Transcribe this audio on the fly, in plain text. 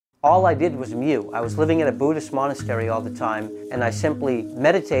All I did was mew. I was living in a Buddhist monastery all the time, and I simply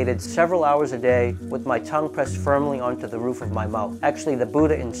meditated several hours a day with my tongue pressed firmly onto the roof of my mouth. Actually, the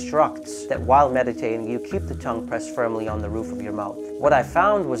Buddha instructs that while meditating, you keep the tongue pressed firmly on the roof of your mouth. What I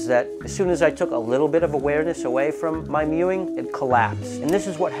found was that as soon as I took a little bit of awareness away from my mewing, it collapsed. And this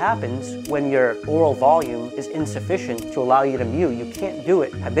is what happens when your oral volume is insufficient to allow you to mew. You can't do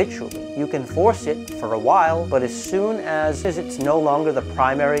it habitually. You can force it for a while, but as soon as it's no longer the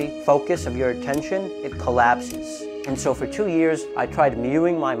primary focus of your attention, it collapses. And so for 2 years, I tried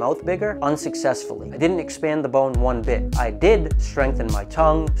mewing my mouth bigger unsuccessfully. I didn't expand the bone one bit. I did strengthen my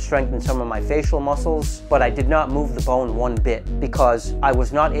tongue, strengthen some of my facial muscles, but I did not move the bone one bit because I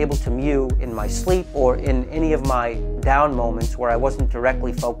was not able to mew in my sleep or in any of my down moments where I wasn't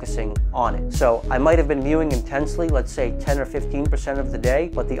directly focusing on it. So I might have been mewing intensely, let's say 10 or 15% of the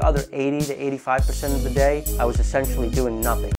day, but the other 80 to 85% of the day, I was essentially doing nothing.